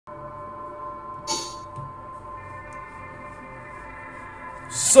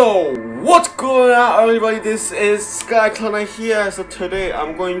So what's going on, everybody? This is SkyCloud here. So today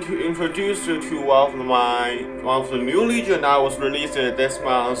I'm going to introduce you to one of the new legion that was released this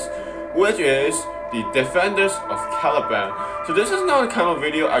month, which is the Defenders of Caliban. So this is not the kind of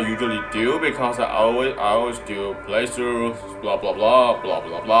video I usually do because I always do playthroughs, blah blah blah, blah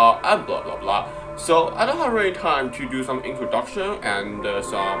blah blah, and blah blah blah. So I don't have really time to do some introduction and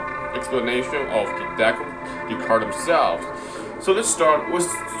some explanation of the deck, the card themselves. So let's start with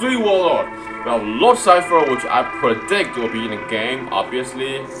 3 Warlord. We have Lord Cypher, which I predict will be in the game,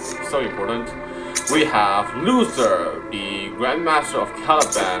 obviously, so important. We have Luther, the Grandmaster of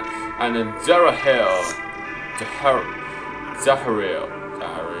Caliban, and then Zahariel.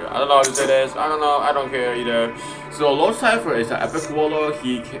 I don't know how to say this, I don't know, I don't care either. So Lord Cypher is an epic warlord.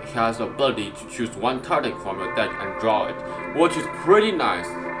 He has the ability to choose one target from your deck and draw it, which is pretty nice.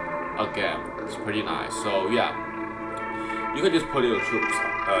 Again, it's pretty nice, so yeah. You can just put in the troops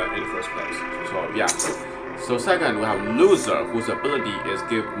in the first place. So yeah. So second, we have Loser, whose ability is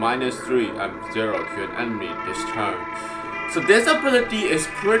give -3 and 0 to an enemy this turn. So this ability is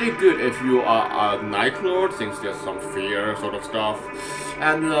pretty good if you are a Night Lord, since there's some fear sort of stuff.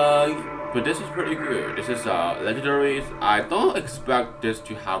 And but this is pretty good. This is legendary. I don't expect this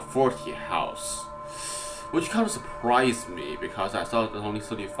to have 40 health, which kind of surprised me because I thought there's only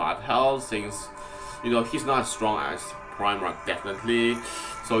 35 health, since he's not as strong as Primarch, definitely.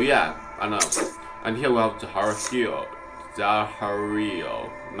 So yeah, I know. And here we have Zahariel,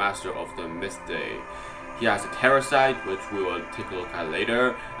 Master of the Midday. He has a Parasite, which we will take a look at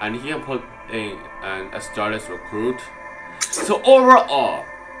later, and he can put in a Stardust Recruit. So overall,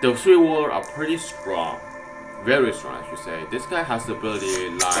 the 3 Warlords are pretty strong, very strong, I should say. This guy has the ability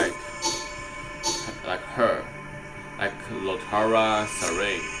like her, like Lotara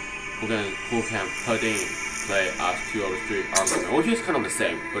Serene, who can put in play as 2/3 armament, which is kind of the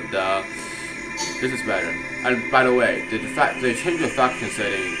same, but this is better. And by the way, they changed the faction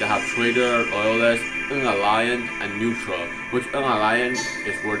setting. They have Trader, Loyalist, Unalliant, and Neutral, which Unalliant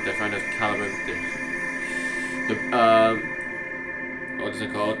is where Defenders of Caliban what is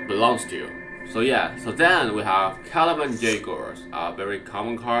it called? Belongs to. So yeah, so then we have Caliban Jaguars, a very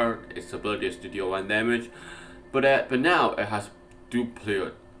common card. Its ability is to deal 1 damage, but now it has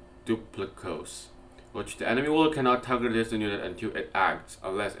duplicates, which the enemy warlord cannot target this unit until it acts,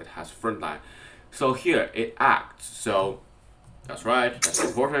 unless it has frontline. So here, it acts, so that's right, that's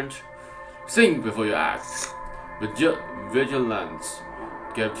important. Think before you act. Vigilance,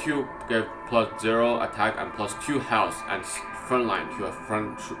 give +0 attack and +2 health and frontline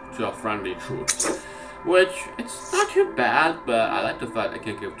to a friendly troop. Which, it's not too bad, but I like the fact it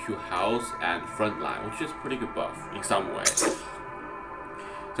can give 2 health and frontline, which is pretty good buff in some way.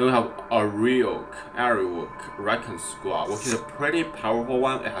 So we have Ariok Reckon Squad, which is a pretty powerful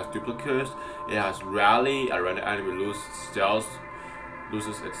one. It has duplicates, it has rally, and when the enemy loses its stealth.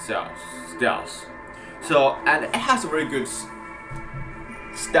 So, and it has very good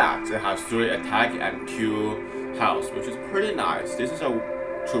stats. It has 3 attack and 2 health, which is pretty nice. This is a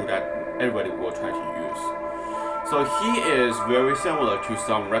troop that everybody will try to use. So he is very similar to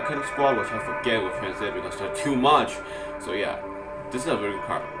some Reckon Squad, which I forget what translate because they're too much. So yeah. This is a very good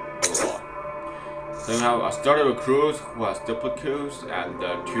card overall. So we have a starter recruit who has duplicates and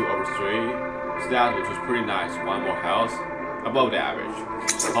 2/3 stat, which is pretty nice. 1 more health, above the average.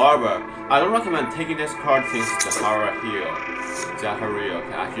 However, I don't recommend taking this card since Zahariel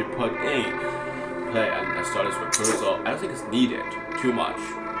can actually put in play and a starter recruit, so I don't think it's needed too much.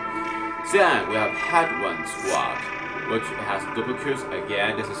 Then we have Headwind Squad, which has duplicates.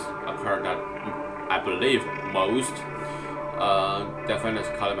 Again, this is a card that I believe most Defenders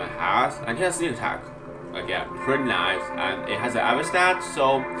of Caliban has, and he has sneak attack. Again, pretty nice, and it has an average stat,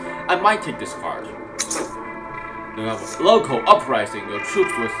 so I might take this card. Then we have Local Uprising. Your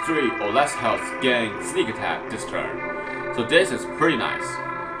troops with 3 or less health gain sneak attack this turn. So this is pretty nice.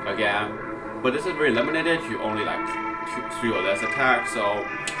 Again, but this is very limited to only like 3 or less attack, so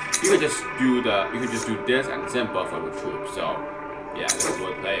you can just do this and then buff on your troops. So yeah, this is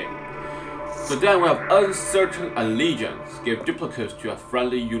worth playing. So then we have Uncertain Allegiance. Give duplicates to a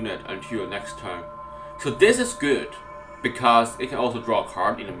friendly unit until your next turn. So this is good because it can also draw a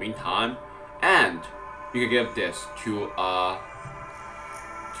card in the meantime, and you can give this to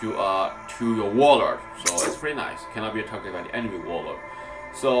your warlord. So it's pretty nice. Cannot be targeted by the enemy warlord.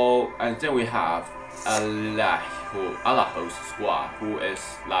 So, and then we have Allahos Squad, who is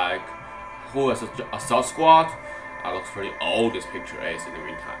an assault squad. Looks pretty old. This picture is in the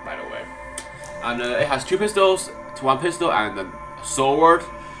meantime, by the way. And it has 2 pistols, 1 pistol and a sword.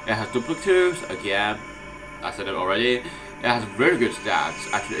 It has duplicates, again, I said it already. It has very good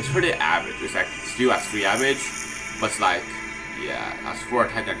stats. Actually, it's pretty average. It's like still at 3 average, but it's like, yeah, has 4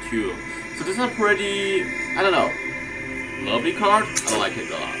 attack and 2. So this is a pretty, I don't know, lovely card. I don't like it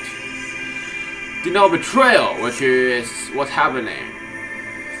a lot. Denial Betrayal, which is what's happening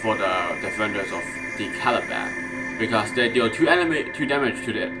for the Defenders of the Caliban, because they deal 2 damage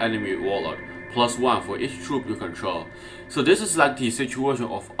to the enemy warlord, +1 for each troop you control. So this is like the situation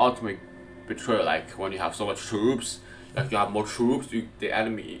of ultimate betrayal, like when you have so much troops, like you have more troops, the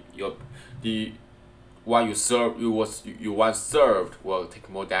enemy, the one you once served will take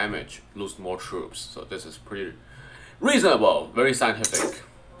more damage, lose more troops. So this is pretty reasonable, very scientific.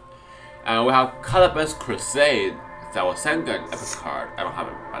 And we have Caliban's Crusade. It's our second epic card. I don't have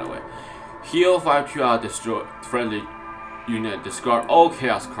it, by the way. Heal 5 QR, destroy friendly unit, discard all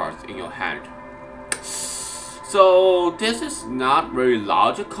chaos cards in your hand. So this is not very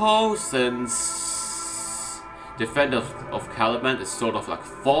logical, since Defenders of Caliban is sort of like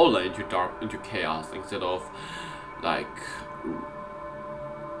fallen into chaos instead of like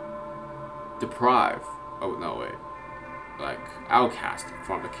deprive. Oh no, wait. Like outcast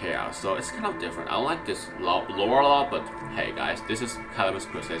from the chaos, so it's kind of different. I don't like this lore a lot, but hey guys, this is Caliban's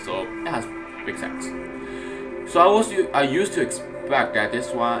Crusade, so it has big sense. So I used to expect that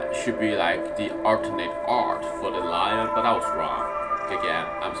this one should be like the alternate art for the lion, but I was wrong. Again,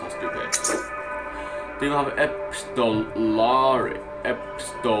 I'm so stupid. Then you have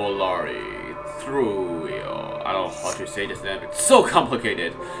Epistolary through. I don't know how to say this name. It's so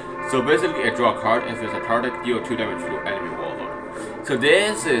complicated. So basically, I draw a card. If it's a target, deal 2 damage to enemy warlord. So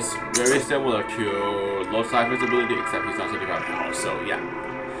this is very similar to Low Side Visibility, except he's not 75 power. So yeah.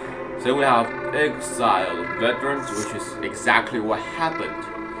 So we have Exiled Veterans, which is exactly what happened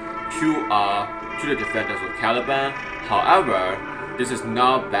to the Defenders of Caliban. However, this is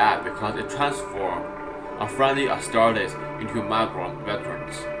not bad because it transformed a friendly Astartes into Magron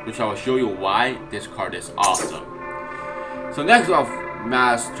Veterans, which I will show you why this card is awesome. So next we have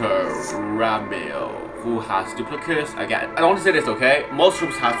Master Ramil, who has duplicates. Again, I don't want to say this, okay? Most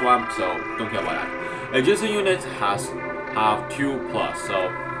troops has one, so don't care about that. Adjacent units have 2+, so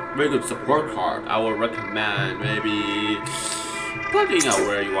very good support card. I will recommend maybe putting out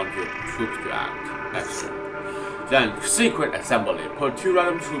where you want your troops to act extra. Then Secret Assembly, put 2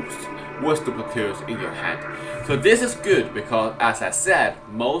 random troops with duplicates in your hand. So this is good because, as I said,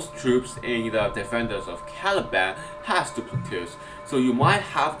 most troops in the Defenders of Caliban has duplicates, so you might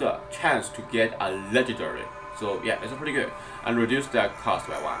have the chance to get a legendary. So yeah, it's pretty good, and reduce that cost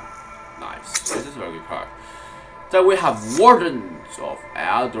by 1. Nice. This is a very good card. Then we have Wardens of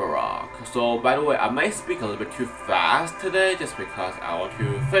Eldorok. So by the way, I may speak a little bit too fast today, just because I want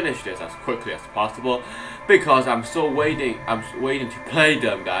to finish this as quickly as possible, because I'm waiting to play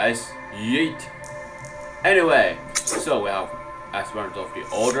them, guys. Yeet. Anyway, so we have Aspirants of the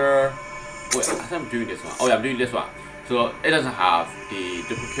Order. Wait, I think I'm doing this one. Oh yeah, I'm doing this one. So it doesn't have the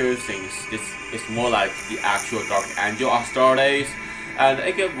duplicate things. It's more like the actual Dark Angel Astartes, and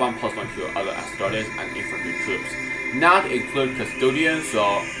it gives 1+1 to other Astartes and infantry troops, not include custodians. So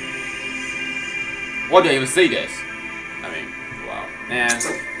why do I even say this? I mean, wow. And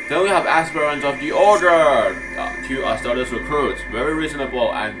then we have Aspirants of the Order, 2 Astartes recruits, very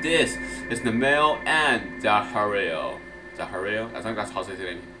reasonable, and this is the male and Zahariel. I think that's how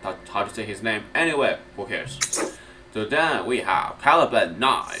to say his name. Anyway, who cares? So then we have Caliban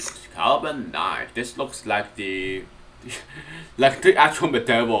Knight. This looks like the actual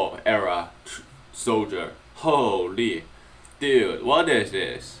medieval era soldier. Holy dude, what is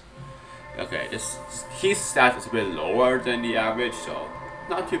this? Okay, his stats is a bit lower than the average, so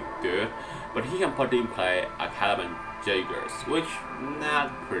not too good, but he can put in play a Caliban Jaegers, which not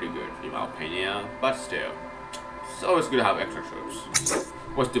pretty good in my opinion, but still, it's always good to have extra troops.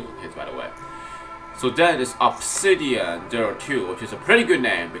 With duplicates, by the way. So then it's Obsidian 02, which is a pretty good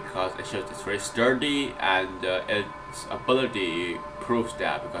name because it shows it's very sturdy, and its ability proves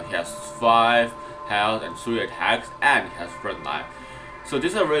that because he has 5 health and 3 attacks, and he has frontline. So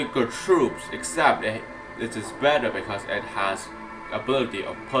these are very good troops, except it is better because it has ability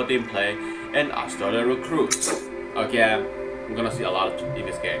of put in play and Astartes recruits. Again, I'm gonna see a lot in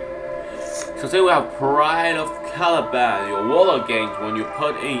this game. So say we have Pride of Caliban. Your warlord gains when you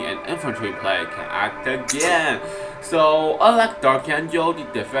put in an infantry play can act again. So unlike Dark Angel, the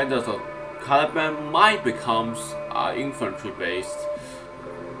Defenders of Caliban might become infantry based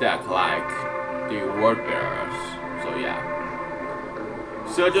deck like the Word Bearers. So yeah.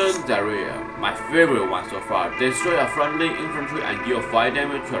 Surgeon Daria, my favorite one so far. Destroy a friendly infantry and deal 5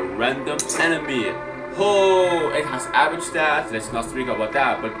 damage to a random enemy. Oh, it has average stats. Let's not speak about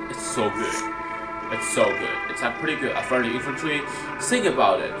that, but it's so good. It's so good. It's a pretty good friendly infantry. Think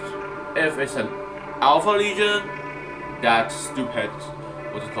about it. If it's an Alpha Legion, that's stupid.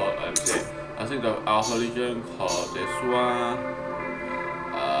 What's it called? Let me see. I think the Alpha Legion called this one.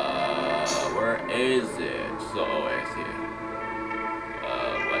 Where is it? So is it?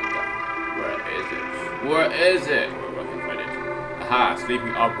 What the? Where is it? Where is it? Where can I find it? Aha,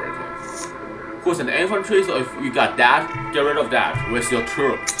 sleeping operative. Who's an infantry? So if you got that, get rid of that with your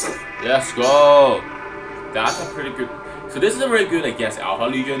troops. Let's go. That's a pretty good. So this is very good against Alpha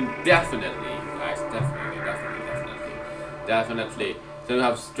Legion. Definitely, guys. Definitely. Then we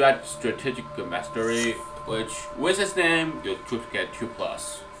have strategic mastery, which with its name, your troops get 2+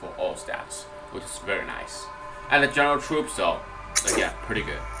 for all stats, which is very nice. And the general troops, so again, pretty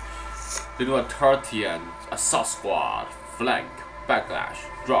good. Then we have Tartian, assault squad, flank, backlash,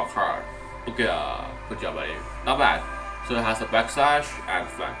 draw card. Okay, good job, buddy. Not bad. So it has a backslash and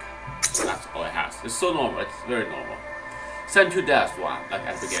flank. That's all it has. It's so normal. It's very normal. Send to death one, like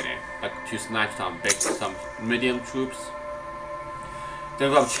at the beginning, like to snipe some medium troops. Then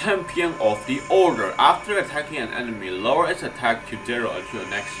we have Champion of the Order. After attacking an enemy, lower its attack to 0 until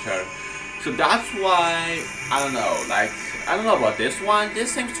next turn. So that's why I don't know about this one.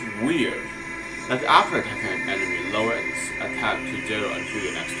 This seems weird. Like after attacking an enemy, lower its attack to 0 until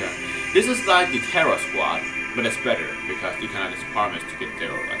your next turn. This is like the Terror Squad, but it's better because you cannot just promise to get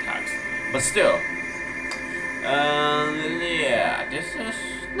 0 attacks. But still, yeah, this is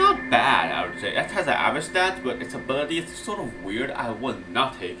not bad, I would say. It has an average stat, but its ability is sort of weird. I would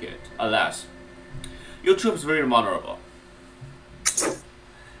not take it, unless your troop is very vulnerable.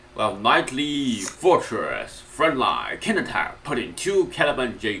 Well, Knightly Fortress, Frontline, can attack, putting 2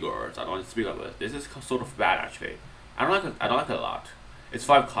 Caliban Jaegers. I don't want to speak of it. This is sort of bad, actually. I don't like it a lot. It's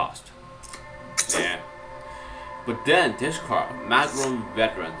 5 cost. Yeah. But then this card, Magrum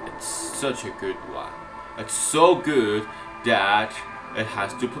Veteran, it's such a good one. It's so good that it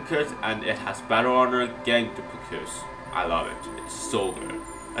has duplicates and it has battle honor gang duplicates. I love it. It's so good.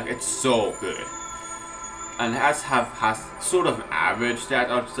 Like it's so good. And has sort of average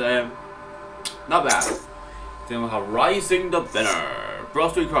stat, I'd say. Not bad. Then we have Rising the Banner. Draw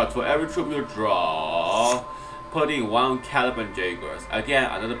 3 cards for every troop you draw. Putting 1 Caliban Jaegers. Again,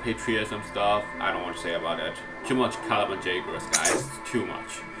 another patriotism stuff. I don't want to say about it. Too much Caliban Jaegers, guys. Too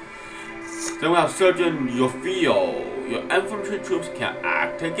much. Then we have Surgeon Yofio. Your infantry troops can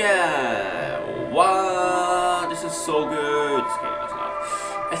act again. What? This is so good. Just kidding, it's not.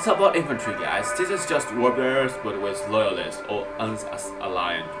 It's about infantry, guys. This is just warbearers, but with loyalists or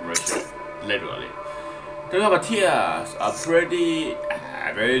unaligned version. Literally. Then we have a TS. A pretty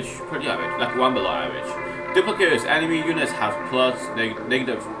average, like 1 below average. Duplicates enemy units have plus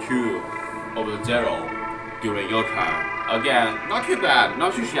 -2 over 0 during your turn. Again, not too bad,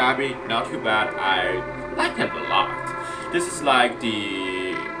 not too shabby, not too bad. I like it a lot. This is like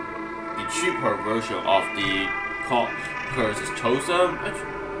the cheaper version of the Curse's Chosen. It's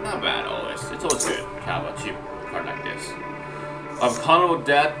not bad always. It's always good to have a cheap card like this. Carnival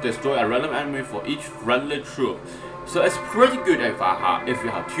Death, destroy a random enemy for each friendly troop. So it's pretty good if you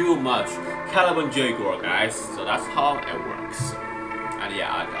have too much Caliban Jaeger, guys. So that's how it works. And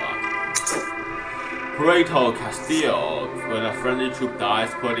yeah, I like it a lot. Pareto Castillo, when a friendly troop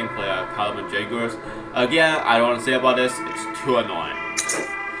dies, put in play a Caliban Jaegers. Again, I don't want to say about this, it's too annoying.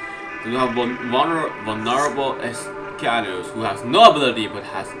 Then you have vulnerable Escanus, who has no ability but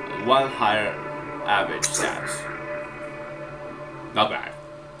has 1 higher average stats. Not bad,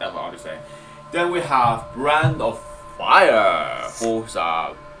 that's all I want to say. Then we have Brand of Fire, who's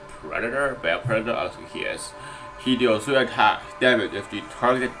a Predator, as he is. He deals 3 attack damage if the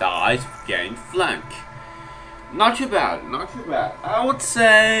target dies, gain flank. Not too bad, not too bad. I would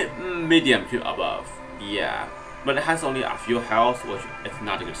say medium to above. Yeah, but it has only a few health, which it's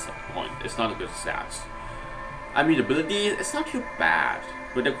not a good point. It's not a good stats. I mean, ability, it's not too bad,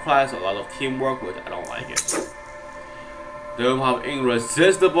 but it requires a lot of teamwork, which I don't like it. Then we have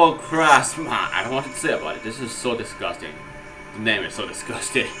Irresistible Craftsman. I don't want to say about it. This is so disgusting. The name is so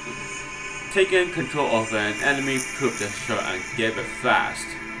disgusting. Taking control of an enemy troop this turn and give it fast.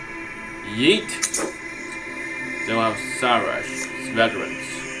 Yeet. Then we have Sarash, Veterans,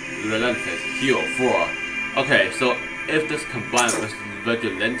 Relentless, Heal 4. Okay, so if this combined with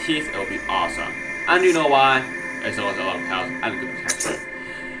Vigilantes, it will be awesome. And you know why? It's also a lot of health and good protection.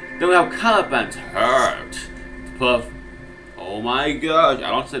 Then we have Caliban's Hurt. Oh my gosh, I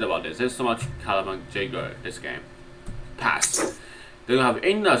don't say about this. There's so much Caliban Jaeger this game. Pass. Then we have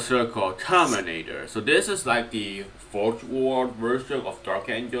Inner Circle Terminator. So this is like the Forge World version of Dark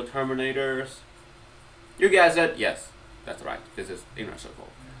Angel Terminators. You guessed it? Yes, that's right. This is Inner Circle.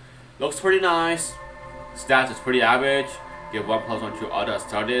 Looks pretty nice. Stats is pretty average. Give 1+1 to other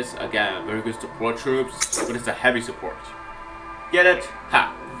astartes. Again, very good support troops, but it's a heavy support. Get it?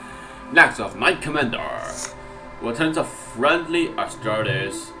 Ha! Next up, Knight Commander. Well, turns a friendly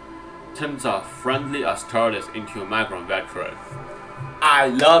astartes into a Magron veteran. I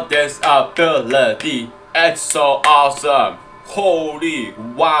love this ability. It's so awesome. Holy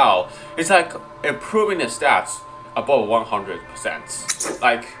wow! It's like improving the stats above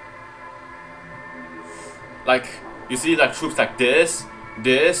 100%. Like you see, like troops like this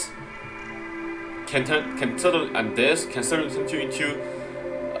can suddenly turn into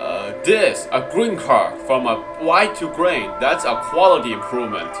this, a green card from a white to green. That's a quality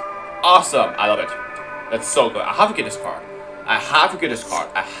improvement. Awesome, I love it. That's so good. I have to get this card.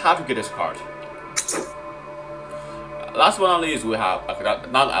 Last but not least, we have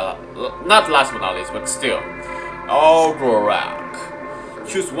not last but not least, but still, Gorak.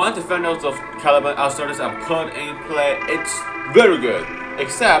 Choose one Defenders of Caliban astartes and put in play. It's very good,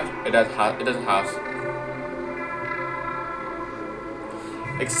 except it doesn't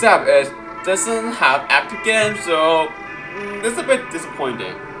have active game, so it's a bit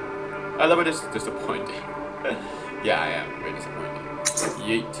disappointing. A little bit disappointing. Yeah, I am very disappointed.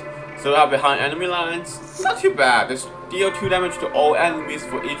 Yeet. So we have behind enemy lines. Not too bad. This deal 2 damage to all enemies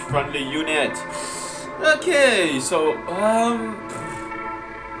for each friendly unit. Okay, so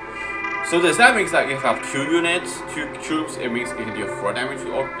does that mean like if I have 2 units, 2 troops, it means it can deal 4 damage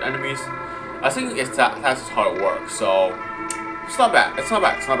to all enemies? I think that's just how it works. So it's not bad. It's not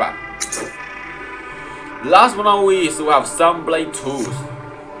bad. Last but not least, we have Sunblade tools.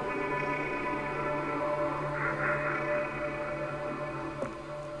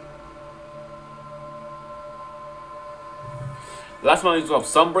 Last one is of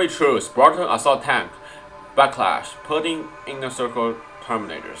Sunblade Truce, Spartan Assault Tank, Backlash, putting in a circle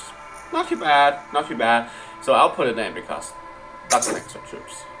Terminators. Not too bad. So I'll put it in because that's an extra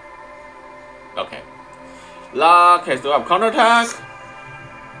troops. Okay. Okay, so we have counterattack.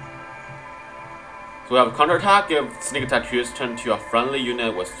 Give sneak attack choose turn to a friendly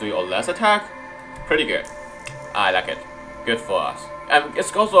unit with 3 or less attack. Pretty good. I like it. Good for us. And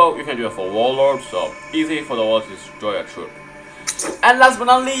it's also, you can do it for Warlord, so easy for the Warlord to destroy a troop. And last but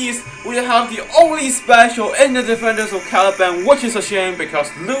not least, we have the only special in the Defenders of Caliban, which is a shame because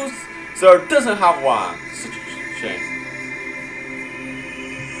Loser doesn't have one. Such a shame.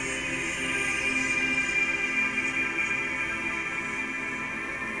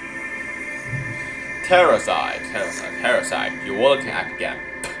 Terrorcide. Your wallet can act again.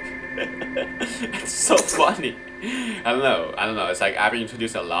 It's so funny. I don't know. It's like I've been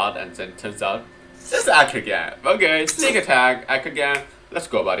introduced a lot, and then turns out just act again. Okay, sneak attack, act again. Let's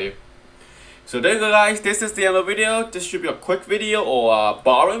go, buddy. So there you go, guys. This is the end of the video. This should be a quick video or a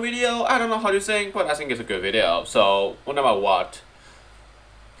boring video. I don't know how to say, but I think it's a good video. So no matter what.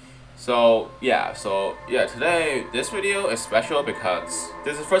 So yeah, today this video is special because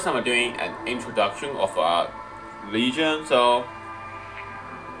this is the first time I'm doing an introduction of a Legion. So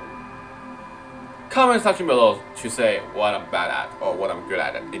comment section below to say what I'm bad at or what I'm good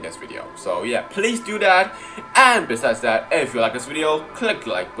at in this video. So yeah, please do that. And besides that, if you like this video, click the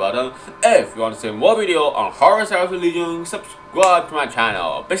like button. If you want to see more video on Horus Legion, subscribe to my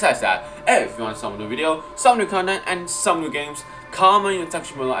channel. Besides that, if you want some new video, some new content, and some new games, comment in the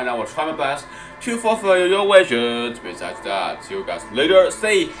section below and I will try my best to fulfill your wishes. Besides that, see you guys later.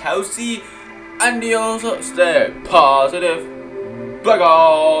 Stay healthy and also stay positive. Bye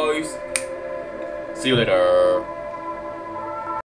guys. See you later.